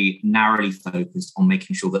very narrowly focused on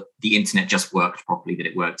making sure that the internet just worked properly, that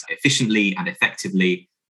it worked efficiently and effectively,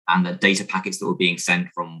 and that data packets that were being sent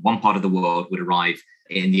from one part of the world would arrive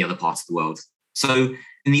in the other part of the world. So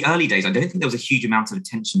in the early days, I don't think there was a huge amount of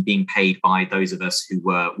attention being paid by those of us who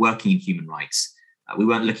were working in human rights. We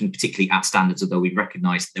weren't looking particularly at standards, although we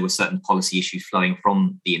recognized there were certain policy issues flowing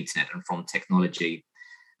from the internet and from technology.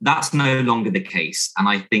 That's no longer the case. And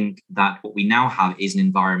I think that what we now have is an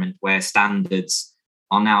environment where standards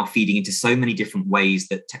are now feeding into so many different ways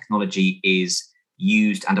that technology is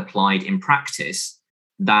used and applied in practice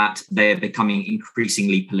that they're becoming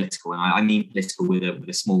increasingly political. And I mean political with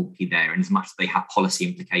a small p there, in as much as they have policy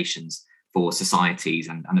implications for societies.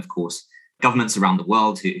 And of course, governments around the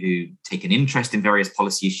world who take an interest in various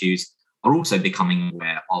policy issues are also becoming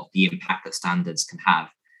aware of the impact that standards can have.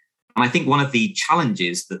 And I think one of the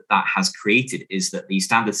challenges that has created is that these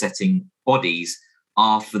standard setting bodies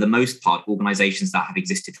are, for the most part, organizations that have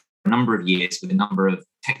existed for a number of years with a number of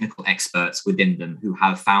technical experts within them who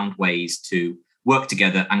have found ways to work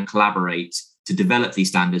together and collaborate to develop these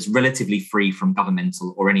standards relatively free from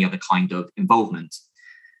governmental or any other kind of involvement.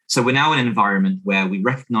 So we're now in an environment where we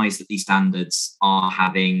recognize that these standards are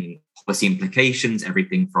having policy implications,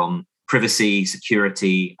 everything from privacy,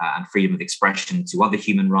 security, and freedom of expression to other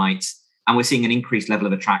human rights. And we're seeing an increased level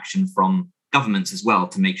of attraction from governments as well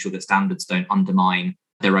to make sure that standards don't undermine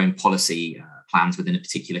their own policy plans within a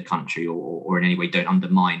particular country or in any way don't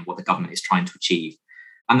undermine what the government is trying to achieve.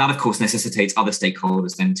 And that, of course, necessitates other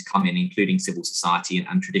stakeholders then to come in, including civil society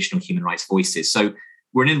and traditional human rights voices. So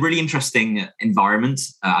we're in a really interesting environment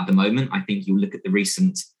at the moment. I think you look at the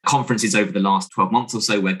recent conferences over the last 12 months or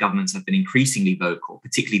so where governments have been increasingly vocal,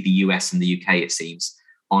 particularly the US and the UK, it seems,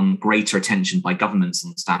 on greater attention by governments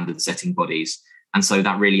on standard setting bodies. And so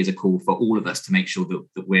that really is a call for all of us to make sure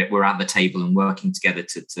that we're at the table and working together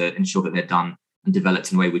to ensure that they're done and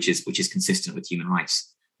developed in a way which is consistent with human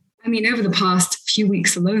rights. I mean, over the past few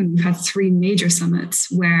weeks alone, we've had 3 major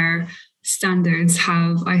summits where standards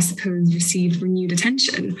have, I suppose, received renewed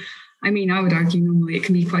attention. I mean, I would argue normally it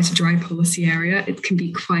can be quite a dry policy area. It can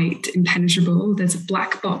be quite impenetrable. There's a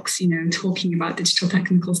black box, talking about digital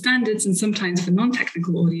technical standards. And sometimes for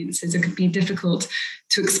non-technical audiences, it could be difficult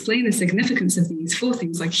to explain the significance of these for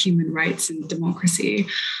things like human rights and democracy.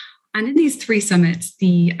 And in these 3 summits,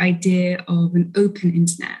 the idea of an open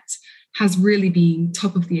internet has really been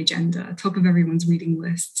top of the agenda, top of everyone's reading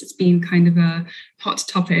lists. It's been kind of a hot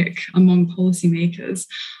topic among policymakers.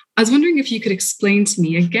 I was wondering if you could explain to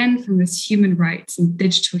me, again, from this human rights and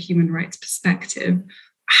digital human rights perspective,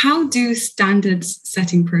 how do standards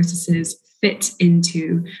setting processes fit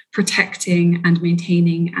into protecting and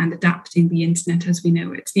maintaining and adapting the internet as we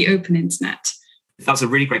know it, the open internet? That's a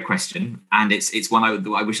really great question. And it's one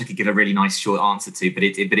I wish I could give a really nice short answer to, but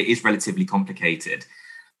it is relatively complicated.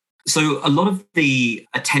 So a lot of the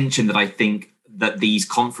attention that I think that these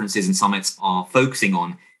conferences and summits are focusing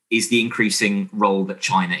on is the increasing role that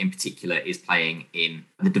China in particular is playing in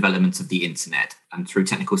the development of the internet and through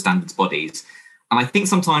technical standards bodies. And I think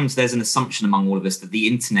sometimes there's an assumption among all of us that the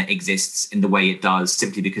internet exists in the way it does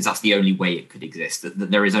simply because that's the only way it could exist,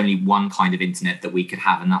 that there is only one kind of internet that we could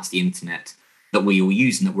have, and that's the internet that we all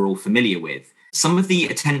use and that we're all familiar with. Some of the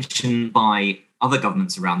attention by other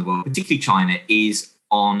governments around the world, particularly China, is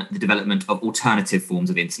on the development of alternative forms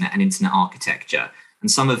of internet and internet architecture.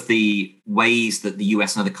 And some of the ways that the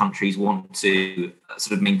US and other countries want to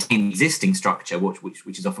sort of maintain the existing structure,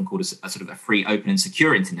 which is often called a sort of a free, open and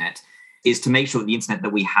secure internet, is to make sure that the internet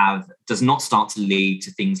that we have does not start to lead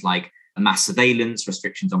to things like mass surveillance,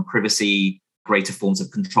 restrictions on privacy, greater forms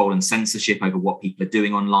of control and censorship over what people are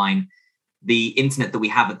doing online. The internet that we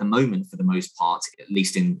have at the moment, for the most part, at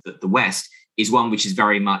least in the West, is one which is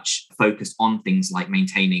very much focused on things like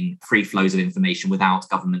maintaining free flows of information without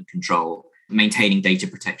government control, maintaining data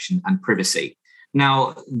protection and privacy.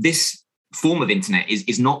 Now, this form of internet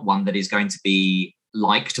is not one that is going to be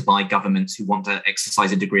liked by governments who want to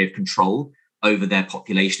exercise a degree of control over their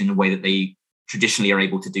population in a way that they traditionally are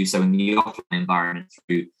able to do so in the offline environment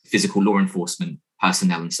through physical law enforcement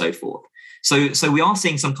personnel and so forth. So we are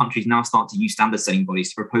seeing some countries now start to use standard setting bodies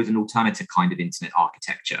to propose an alternative kind of internet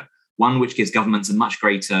architecture, one which gives governments a much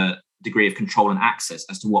greater degree of control and access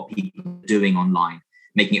as to what people are doing online,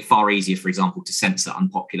 making it far easier, for example, to censor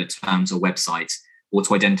unpopular terms or websites, or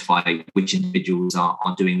to identify which individuals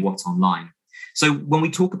are doing what online. So when we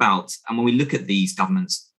talk about, and when we look at these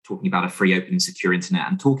governments talking about a free, open and secure internet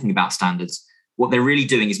and talking about standards, what they're really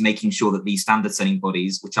doing is making sure that these standard setting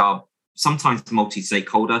bodies, which are sometimes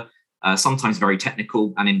multi-stakeholder, sometimes very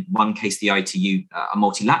technical, and in one case, the ITU, a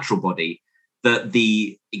multilateral body, that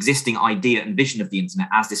the existing idea and vision of the internet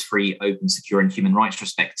as this free, open, secure and human rights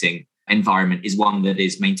respecting environment is one that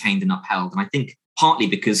is maintained and upheld. And I think partly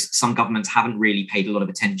because some governments haven't really paid a lot of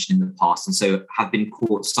attention in the past and so have been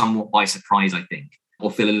caught somewhat by surprise, I think,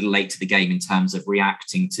 or feel a little late to the game in terms of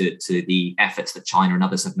reacting to the efforts that China and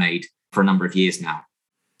others have made for a number of years now.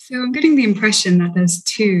 So I'm getting the impression that there's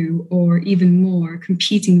two or even more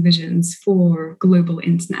competing visions for global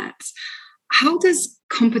internet. How does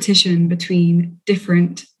competition between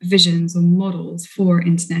different visions or models for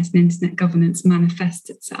internet and internet governance manifest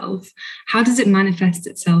itself? How does it manifest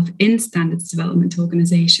itself in standards development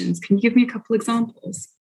organizations? Can you give me a couple examples?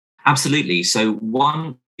 Absolutely. So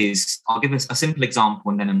one is, I'll give us a simple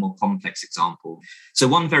example and then a more complex example. So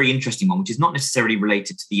one very interesting one, which is not necessarily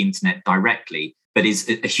related to the internet directly, but is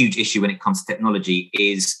a huge issue when it comes to technology,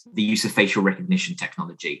 is the use of facial recognition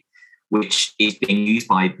technology, which is being used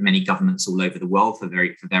by many governments all over the world for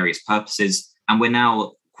various purposes. And we're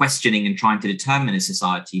now questioning and trying to determine as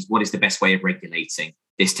societies what is the best way of regulating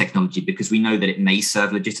this technology, because we know that it may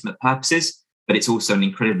serve legitimate purposes, but it's also an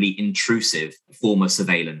incredibly intrusive form of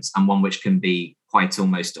surveillance, and one which can be quite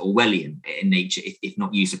almost Orwellian in nature if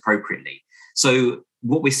not used appropriately. So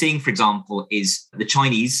what we're seeing, for example, is the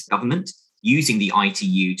Chinese government using the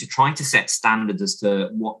ITU to try to set standards as to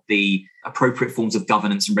what the appropriate forms of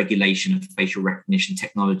governance and regulation of facial recognition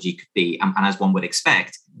technology could be. And as one would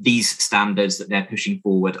expect, these standards that they're pushing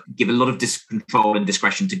forward give a lot of control and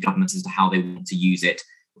discretion to governments as to how they want to use it,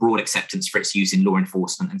 broad acceptance for its use in law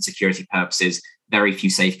enforcement and security purposes, very few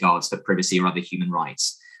safeguards for privacy or other human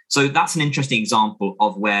rights. So that's an interesting example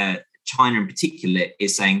of where China in particular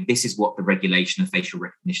is saying this is what the regulation of facial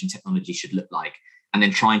recognition technology should look like, and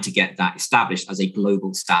then trying to get that established as a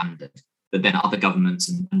global standard that then other governments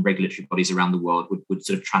and regulatory bodies around the world would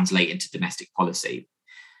sort of translate into domestic policy.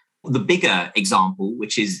 The bigger example,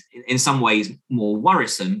 which is in some ways more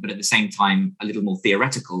worrisome, but at the same time a little more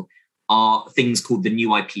theoretical, are things called the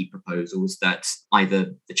new IP proposals that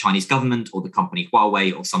either the Chinese government or the company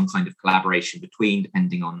Huawei or some kind of collaboration between,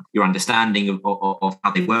 depending on your understanding of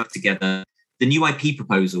how they work together. The new IP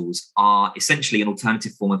proposals are essentially an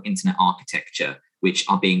alternative form of internet architecture, which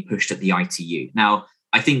are being pushed at the ITU. Now,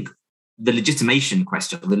 I think the legitimization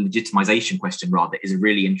question rather, is a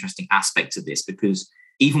really interesting aspect of this, because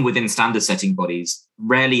even within standard setting bodies,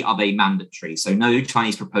 rarely are they mandatory. So no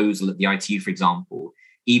Chinese proposal at the ITU, for example,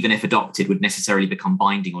 even if adopted, would necessarily become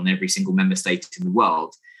binding on every single member state in the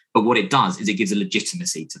world. But what it does is it gives a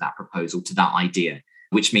legitimacy to that proposal, to that idea,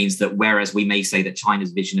 which means that whereas we may say that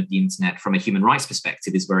China's vision of the internet from a human rights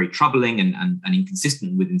perspective is very troubling and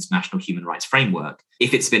inconsistent with international human rights framework,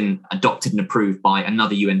 if it's been adopted and approved by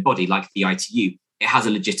another UN body like the ITU, it has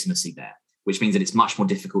a legitimacy there, which means that it's much more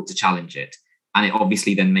difficult to challenge it. And it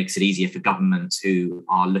obviously then makes it easier for governments who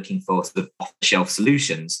are looking for sort of off-the-shelf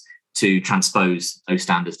solutions to transpose those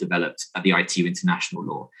standards developed at the ITU international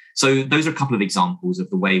law. So those are a couple of examples of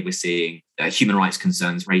the way we're seeing human rights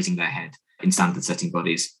concerns raising their head in standard setting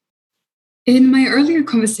bodies. In my earlier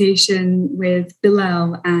conversation with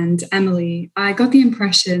Bilal and Emily, I got the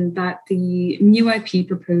impression that the new IP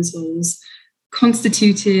proposals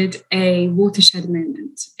constituted a watershed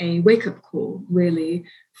moment, a wake-up call, really,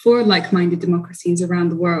 for like-minded democracies around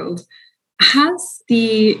the world. Has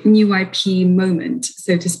the new IP moment,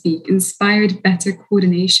 so to speak, inspired better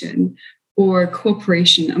coordination or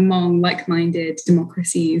cooperation among like-minded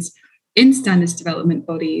democracies in standards development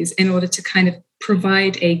bodies in order to kind of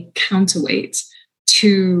provide a counterweight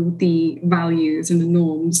to the values and the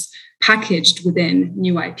norms packaged within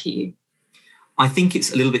new IP? I think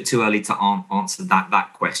it's a little bit too early to answer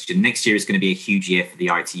that question. Next year is going to be a huge year for the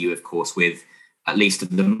ITU, of course, with at least at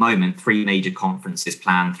the moment 3 major conferences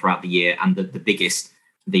planned throughout the year, and the biggest,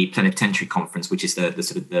 the Plenipotentiary Conference, which is the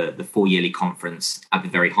 4-yearly conference at the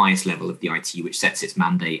very highest level of the ITU, which sets its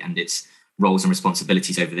mandate and its roles and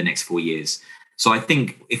responsibilities over the next 4 years. So I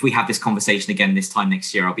think if we have this conversation again this time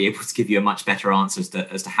next year, I'll be able to give you a much better answer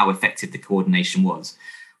as to how effective the coordination was.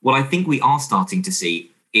 What I think we are starting to see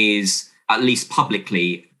is, at least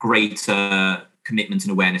publicly, greater commitment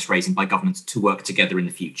and awareness raising by governments to work together in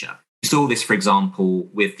the future. We saw this, for example,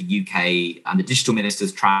 with the UK and the digital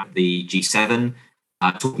ministers track the G7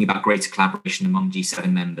 talking about greater collaboration among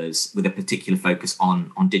G7 members with a particular focus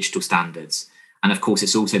on digital standards. And of course,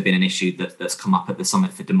 it's also been an issue that's come up at the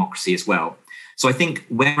Summit for Democracy as well. So I think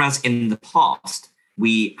whereas in the past,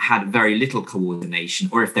 we had very little coordination,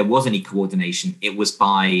 or if there was any coordination, it was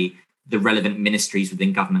by the relevant ministries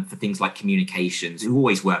within government for things like communications, who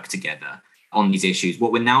always work together on these issues.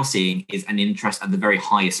 What we're now seeing is an interest at the very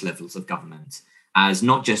highest levels of government as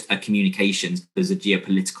not just a communications, but as a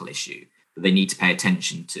geopolitical issue that they need to pay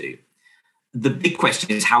attention to. The big question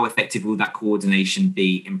is, how effective will that coordination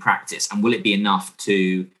be in practice? And will it be enough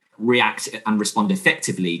to react and respond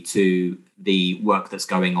effectively to the work that's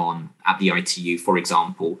going on at the ITU, for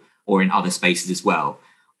example, or in other spaces as well?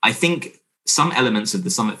 I think some elements of the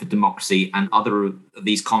Summit for Democracy and other of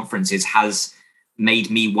these conferences has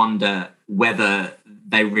made me wonder whether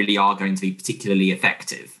they really are going to be particularly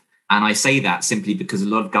effective. And I say that simply because a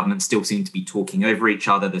lot of governments still seem to be talking over each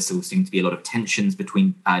other. There still seem to be a lot of tensions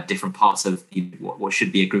between different parts of what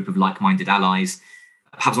should be a group of like-minded allies.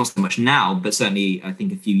 Perhaps not so much now, but certainly I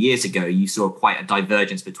think a few years ago, you saw quite a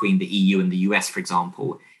divergence between the EU and the US, for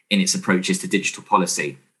example, in its approaches to digital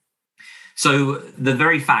policy. So the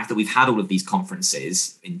very fact that we've had all of these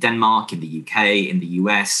conferences in Denmark, in the UK, in the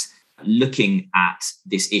US, looking at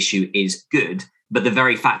this issue is good. But the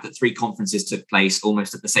very fact that 3 conferences took place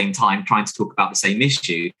almost at the same time, trying to talk about the same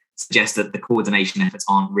issue, suggests that the coordination efforts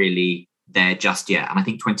aren't really there just yet. And I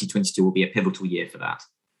think 2022 will be a pivotal year for that.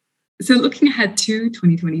 So looking ahead to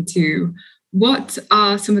 2022, what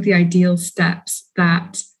are some of the ideal steps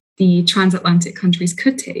that the transatlantic countries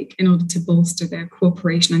could take in order to bolster their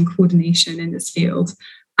cooperation and coordination in this field?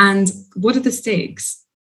 And what are the stakes?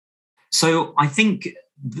 So I think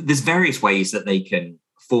there's various ways that they can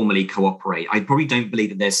formally cooperate. I probably don't believe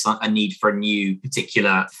that there's a need for a new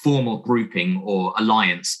particular formal grouping or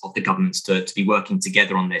alliance of the governments to be working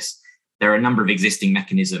together on this. There are a number of existing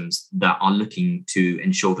mechanisms that are looking to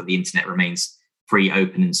ensure that the internet remains free,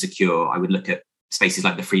 open and secure. I would look at spaces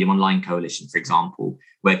like the Freedom Online Coalition, for example,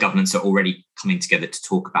 where governments are already coming together to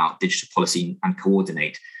talk about digital policy and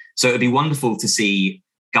coordinate. So it would be wonderful to see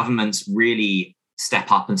governments really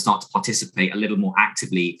step up and start to participate a little more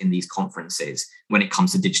actively in these conferences when it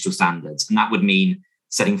comes to digital standards. And that would mean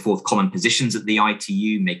setting forth common positions at the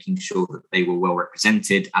ITU, making sure that they were well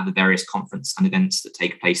represented at the various conference and events that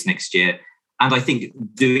take place next year. And I think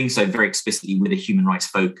doing so very explicitly with a human rights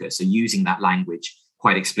focus, so using that language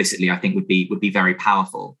quite explicitly, I think would be very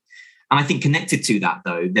powerful. And I think connected to that,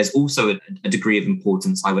 though, there's also a degree of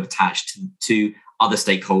importance I would attach to other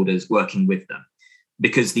stakeholders working with them.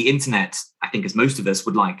 Because the internet, I think, as most of us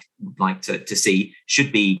would like to see,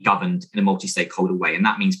 should be governed in a multi-stakeholder way. And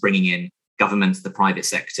that means bringing in government, the private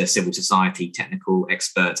sector, civil society, technical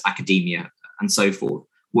experts, academia, and so forth,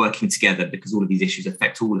 working together, because all of these issues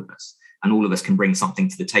affect all of us and all of us can bring something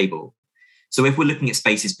to the table. So if we're looking at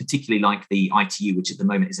spaces, particularly like the ITU, which at the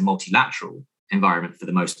moment is a multilateral environment for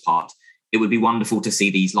the most part, it would be wonderful to see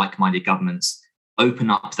these like-minded governments open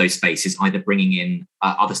up those spaces, either bringing in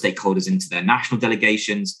other stakeholders into their national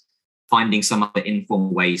delegations, finding some other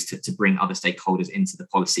informal ways to bring other stakeholders into the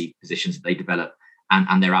policy positions that they develop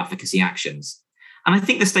and their advocacy actions. And I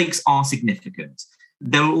think the stakes are significant.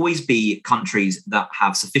 There will always be countries that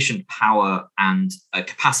have sufficient power and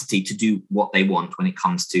capacity to do what they want when it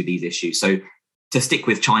comes to these issues. So to stick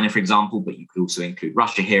with China, for example, but you could also include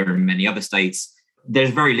Russia here and many other states,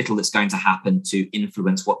 there's very little that's going to happen to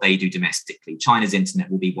influence what they do domestically. China's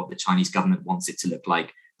internet will be what the Chinese government wants it to look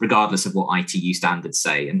like, regardless of what ITU standards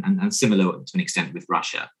say, and similar to an extent with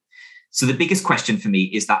Russia. So the biggest question for me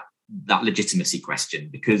is that legitimacy question,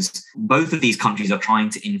 because both of these countries are trying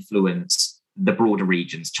to influence the broader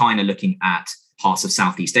regions. China looking at parts of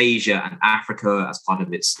Southeast Asia and Africa as part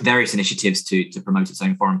of its various initiatives to promote its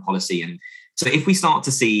own foreign policy. And so if we start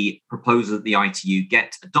to see proposals at the ITU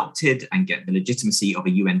get adopted and get the legitimacy of a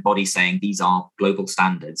UN body saying these are global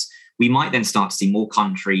standards, we might then start to see more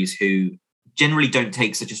countries who generally don't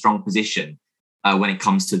take such a strong position when it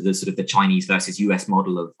comes to the sort of the Chinese versus US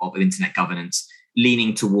model of internet governance,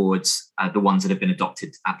 leaning towards the ones that have been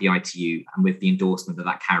adopted at the ITU and with the endorsement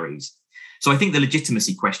that carries. So I think the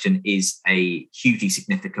legitimacy question is a hugely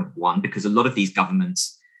significant one, because a lot of these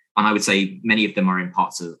governments, and I would say many of them are in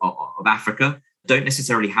parts of Africa, don't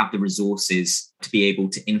necessarily have the resources to be able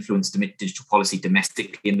to influence digital policy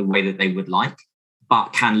domestically in the way that they would like,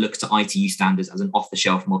 but can look to ITU standards as an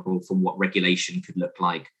off-the-shelf model for what regulation could look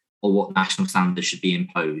like or what national standards should be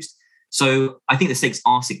imposed. So I think the stakes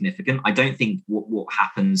are significant. I don't think what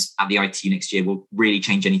happens at the ITU next year will really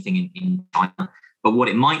change anything in China. But what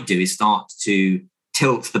it might do is start to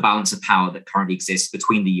tilt the balance of power that currently exists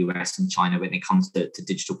between the US and China when it comes to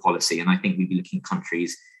digital policy. And I think we'd be looking at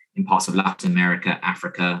countries in parts of Latin America,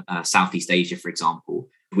 Africa, Southeast Asia, for example,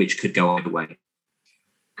 which could go either way.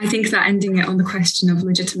 I think that ending it on the question of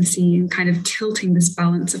legitimacy and kind of tilting this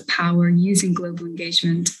balance of power using global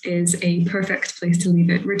engagement is a perfect place to leave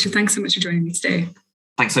it. Richard, thanks so much for joining me today.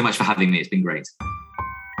 Thanks so much for having me. It's been great.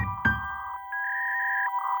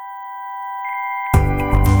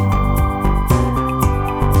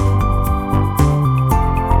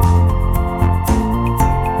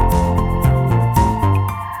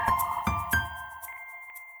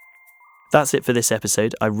 That's it for this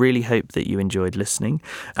episode. I really hope that you enjoyed listening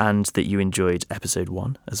and that you enjoyed episode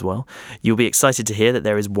 1 as well. You'll be excited to hear that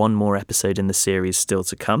there is one more episode in the series still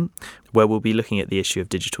to come, where we'll be looking at the issue of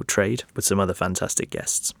digital trade with some other fantastic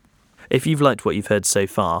guests. If you've liked what you've heard so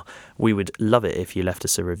far, we would love it if you left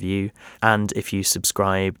us a review and if you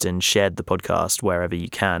subscribed and shared the podcast wherever you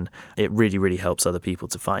can. It really, really helps other people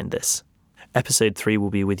to find this. Episode 3 will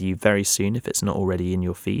be with you very soon if it's not already in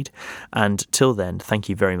your feed. And till then, thank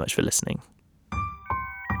you very much for listening.